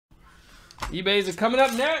eBays are coming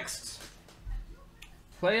up next.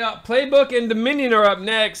 Playbook and Dominion are up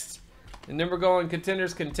next. And then we're going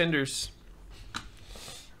contenders.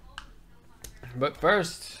 But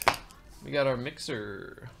first, we got our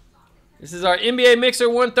mixer. This is our NBA Mixer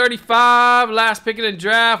 135. Last pick of the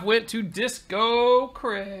draft went to Disco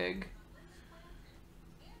Craig.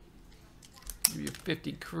 Give you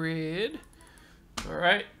 50 cred. All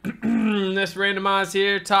right. Let's randomize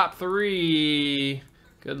here. Top 3.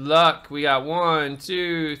 Good luck. We got 1,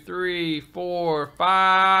 2, 3, 4,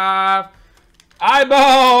 5.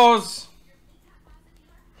 Eyeballs!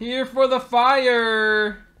 Here for the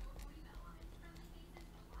fire.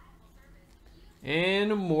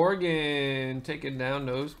 And Morgan taking down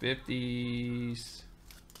those 50s.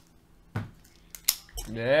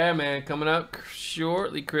 Yeah, man. Coming up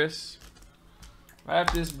shortly, Chris. Right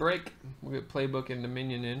after this break, we'll get Playbook and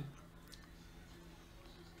Dominion in.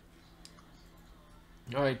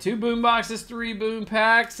 All right, 2 boom boxes, 3 boom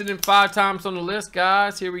packs, and then 5 times on the list,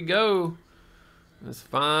 guys. Here we go. Let's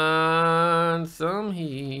find some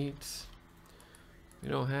heat. We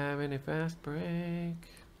don't have any fast break.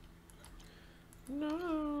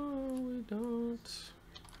 No, we don't.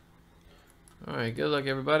 All right, good luck,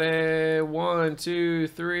 everybody. 1, 2,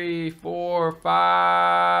 3, 4,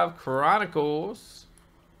 5 Chronicles.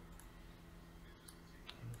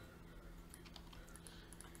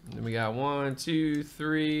 And then we got 1, 2,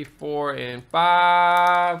 3, 4, and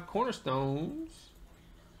 5 Cornerstones.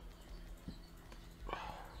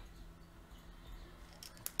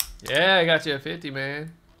 Yeah, I got you a 50,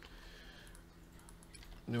 man.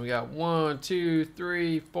 And then we got 1, 2,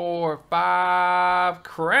 3, 4, 5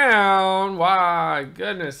 Crown. My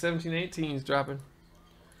goodness, 17, 18 is dropping.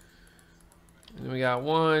 And then we got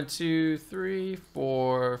 1, 2, 3,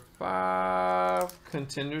 4, 5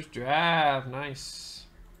 Contenders Draft. Nice.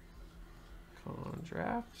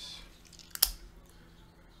 Drafts.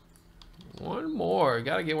 One more.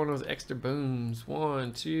 Gotta get one of those extra booms.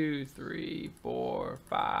 1, 2, 3, 4,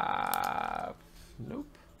 5. Nope.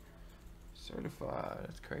 Certified.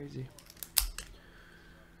 That's crazy.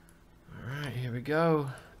 All right, here we go.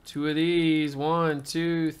 2 of these. 1,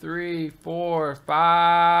 2, 3, 4,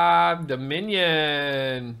 5.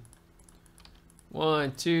 Dominion.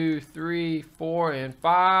 1, 2, 3, 4, and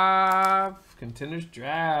 5. Contenders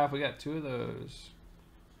Draft. We got 2 of those.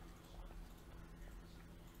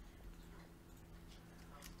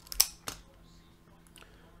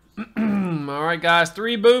 All right, guys.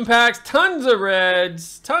 3 boom packs. Tons of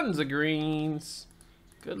reds. Tons of greens.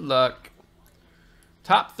 Good luck.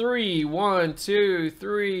 Top 3. 1, 2,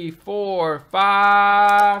 3, 4,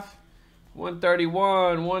 5.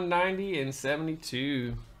 131, 190, and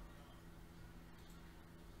 72.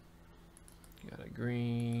 Got a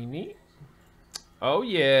greenie. Oh,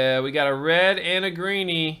 yeah. We got a red and a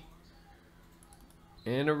greenie.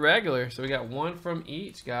 And a regular. So we got 1 from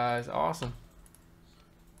each, guys. Awesome.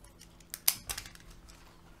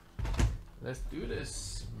 Let's do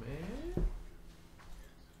this, man.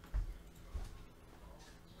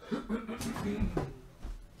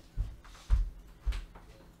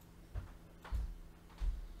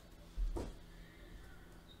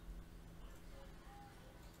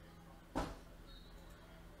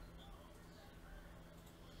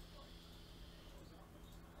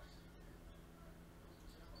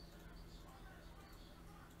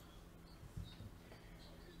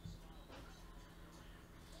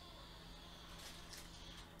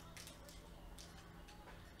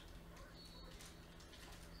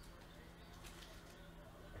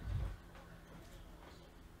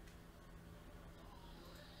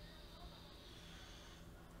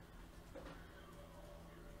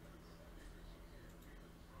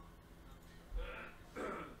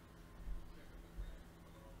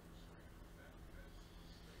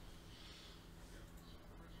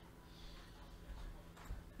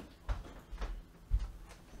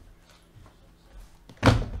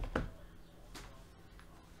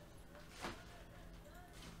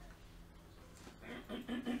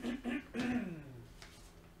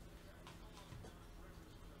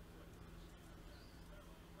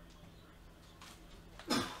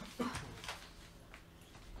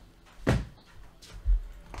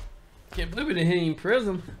 Can't believe we didn't hit any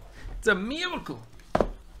prism. It's a miracle.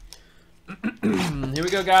 Here we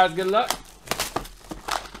go, guys. Good luck.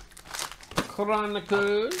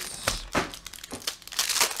 Chronicles.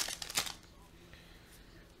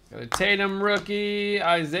 Got a Tatum rookie.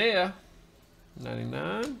 Isaiah.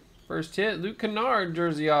 99. First hit. Luke Kennard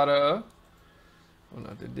jersey auto. Going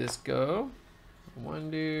out to Disco.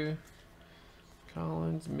 Wonder.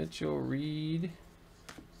 Collins. Mitchell. Reed.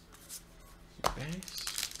 Base.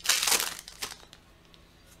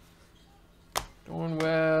 Going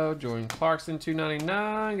well. Jordan Clarkson,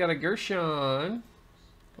 299. Got a Gershon.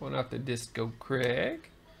 Going off the Disco Craig.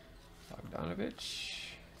 Bogdanovich.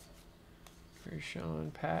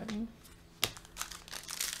 Gershon Patton.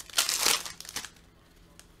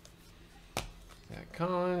 Got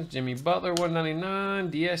Collins. Jimmy Butler,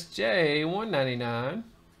 199. DSJ, 199.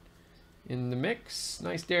 In the mix.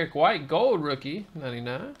 Nice Derek White, gold rookie,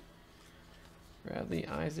 99. Bradley,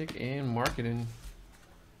 Isaac, and marketing.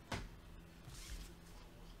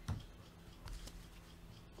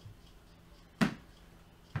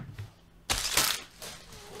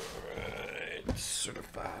 Alright,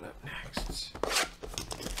 certified up next.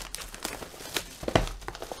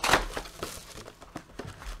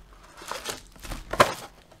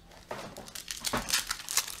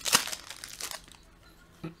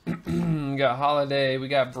 We got Holiday. We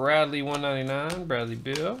got Bradley, 199. Bradley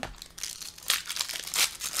Bill.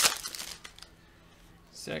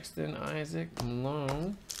 Sexton, Isaac,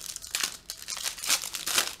 Malone.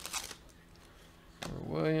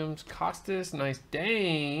 Williams, Costas, nice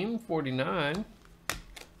Dame, 49.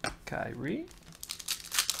 Kyrie.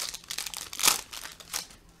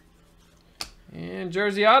 And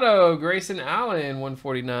Jersey Auto, Grayson Allen,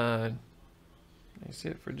 149. Nice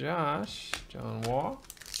hit for Josh. John Wall.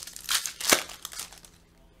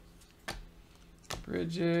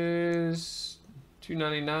 Bridges,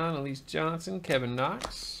 299. Elise Johnson, Kevin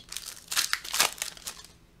Knox.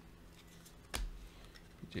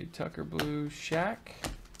 J. Tucker Blue, Shaq.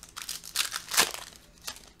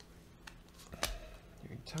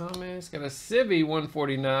 Thomas, got a Civvy,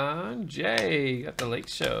 149. Jay, got the Lake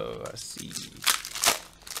Show, I see.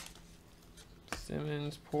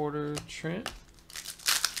 Simmons, Porter, Trent.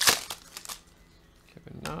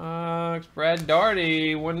 Kevin Knox, Brad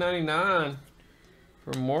Darty, 199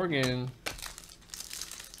 for Morgan.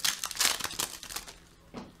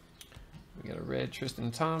 We got a red Tristan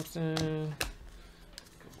Thompson.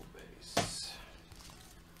 Couple base.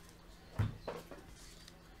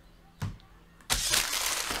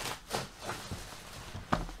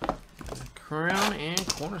 Crown and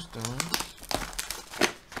Cornerstones.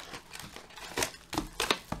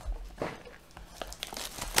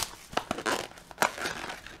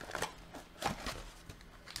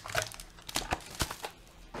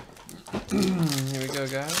 Here we go,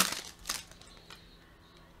 guys.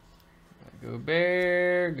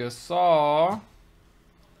 Gobert, Gasol,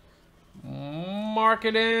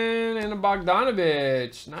 Marketing, and a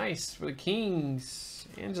Bogdanovich. Nice for the Kings.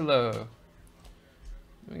 Angelo.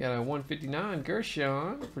 We got a 159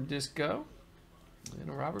 Gershon for Disco. And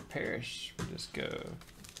a Robert Parrish for Disco.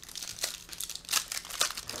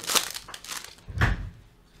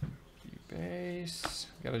 Base.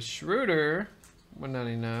 Got a Schroeder,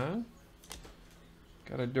 199.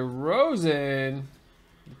 Got a DeRozan,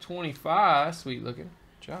 25, sweet looking.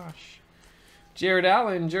 Josh. Jared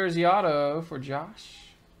Allen, Jersey Auto for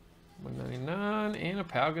Josh, 199. And a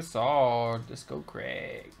Pau Gasol, Disco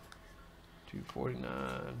Craig,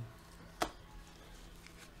 249.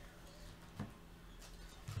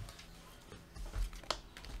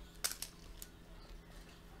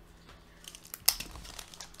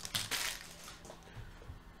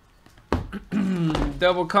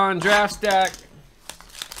 Double con draft stack.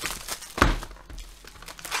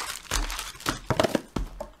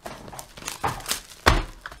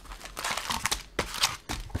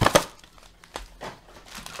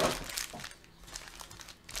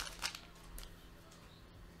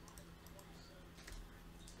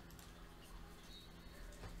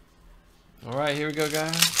 All right, here we go,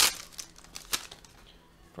 guys.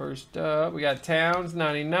 First up, we got Towns,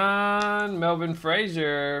 99. Melvin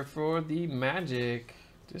Frazier for the Magic.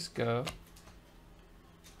 Disco.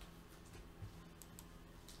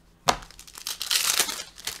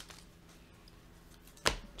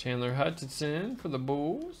 Chandler Hutchinson for the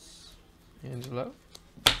Bulls. Angelo.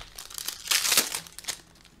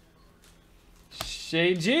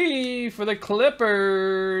 Shea G for the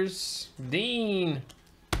Clippers. Dean.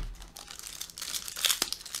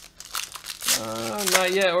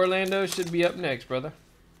 Not yet. Orlando should be up next, brother.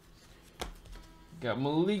 Got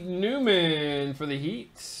Malik Newman for the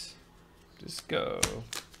Heat. Disco.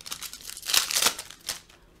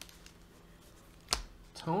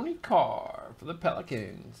 Tony Carr for the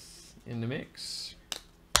Pelicans in the mix.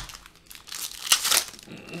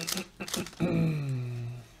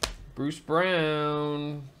 Bruce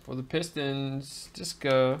Brown for the Pistons.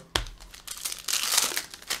 Disco.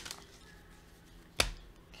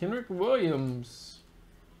 Kenrick Williams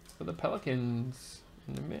for the Pelicans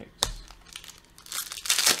in the mix.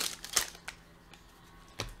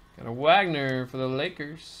 Got a Wagner for the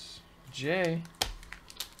Lakers. Jay.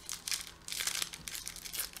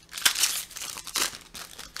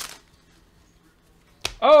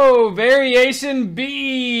 Oh, variation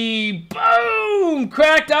B. Boom!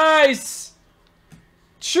 Cracked ice.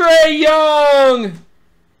 Trae Young.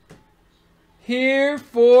 Here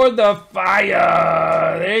for the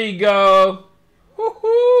fire. There you go.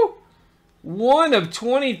 Woohoo! 1 of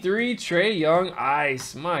 23 Trae Young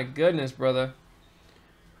ice. My goodness, brother.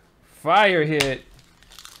 Fire hit.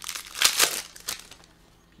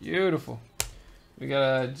 Beautiful. We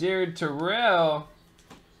got a Jared Terrell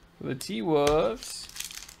for the T-Wolves.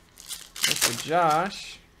 That's for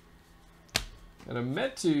Josh. Got a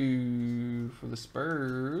Metu for the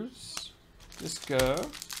Spurs. Disco.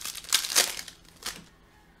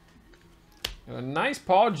 Got a nice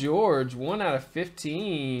Paul George. 1 out of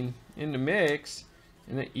 15 in the mix.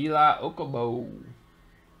 And then Eli Okobo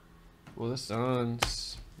for the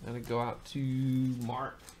Suns. That'll go out to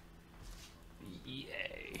Mark.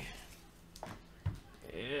 EA.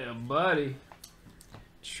 Yeah, buddy.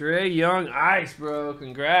 Trae Young ice, bro.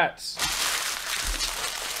 Congrats.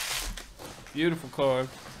 Beautiful card.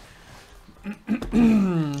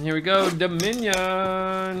 Here we go.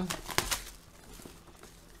 Dominion.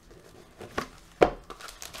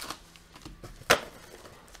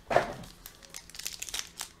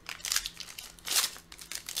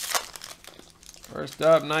 First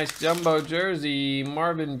up, nice jumbo jersey.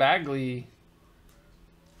 Marvin Bagley.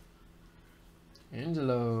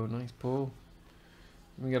 Angelo, nice pull.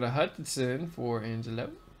 We got a Hutchinson for Angelo,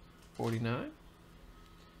 49.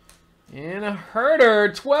 And a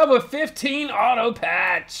Herder, 12 of 15 auto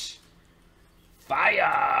patch.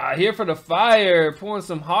 Fire, here for the fire, pulling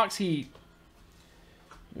some Hawks heat.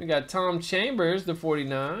 We got Tom Chambers, the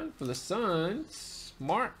 49 for the Suns.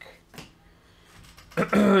 Mark.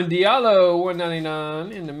 Diallo,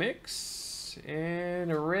 199 in the mix.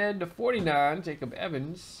 And a red, the 49, Jacob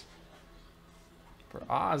Evans. For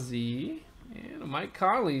Ozzy. And a Mike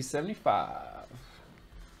Conley, 75.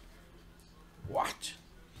 Watch.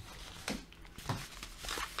 Here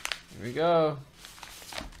we go.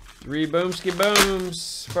 3 boomski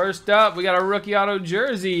booms. First up, we got a rookie auto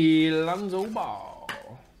jersey. Lonzo Ball.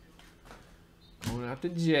 Going out to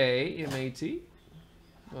J, M-A-T.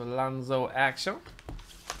 Lonzo action.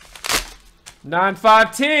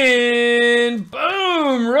 9/5/10.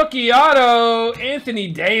 Boom! Rookie auto,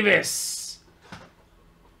 Anthony Davis.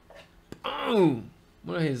 Boom!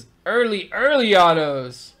 One of his early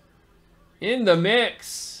autos. In the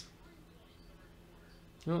mix.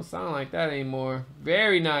 Don't sound like that anymore.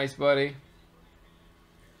 Very nice, buddy.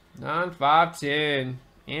 9/5/10.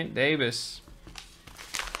 Ant Davis.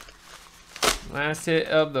 Last hit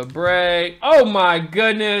of the break. Oh my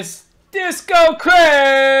goodness. Disco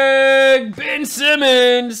Craig. Ben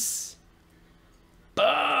Simmons.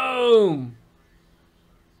 Boom.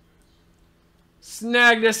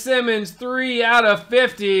 Snag the Simmons. 3 out of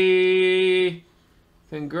 50.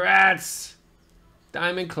 Congrats.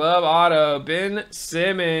 Diamond Club auto. Ben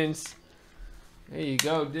Simmons. There you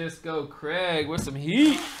go. Disco Craig with some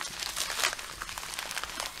heat.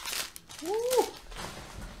 Woo.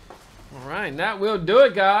 All right, and that will do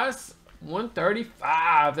it, guys.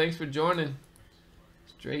 135. Thanks for joining.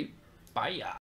 Straight fire.